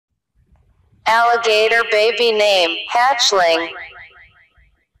Alligator baby name, hatchling.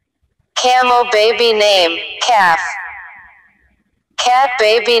 Camel baby name, calf. Cat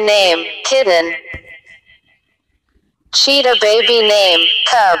baby name, kitten. Cheetah baby name,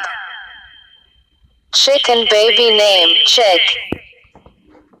 cub. Chicken baby name, chick.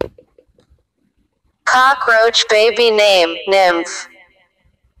 Cockroach baby name, nymph.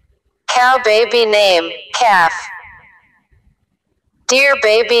 Cow baby name, calf. Deer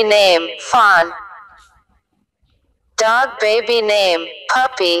baby name, fawn. Dog baby name,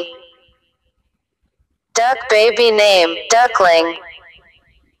 puppy. Duck baby name, duckling.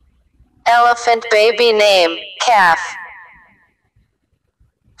 Elephant baby name, calf.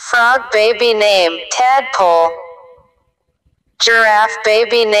 Frog baby name, tadpole. Giraffe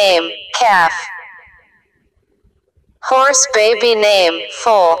baby name, calf. Horse baby name,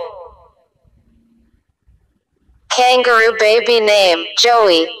 foal. Kangaroo baby name,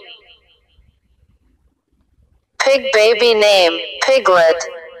 Joey. Pig baby name, Piglet.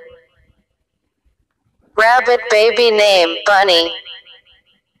 Rabbit baby name, Bunny.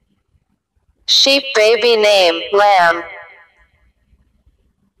 Sheep baby name, Lamb.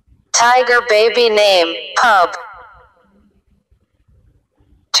 Tiger baby name, Pub.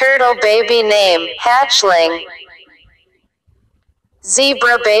 Turtle baby name, Hatchling.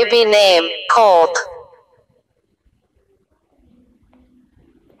 Zebra baby name, Colt.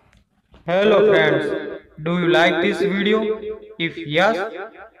 Hello friends, do you like this video? If yes,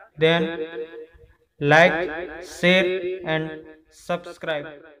 then like, share and subscribe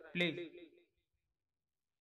please.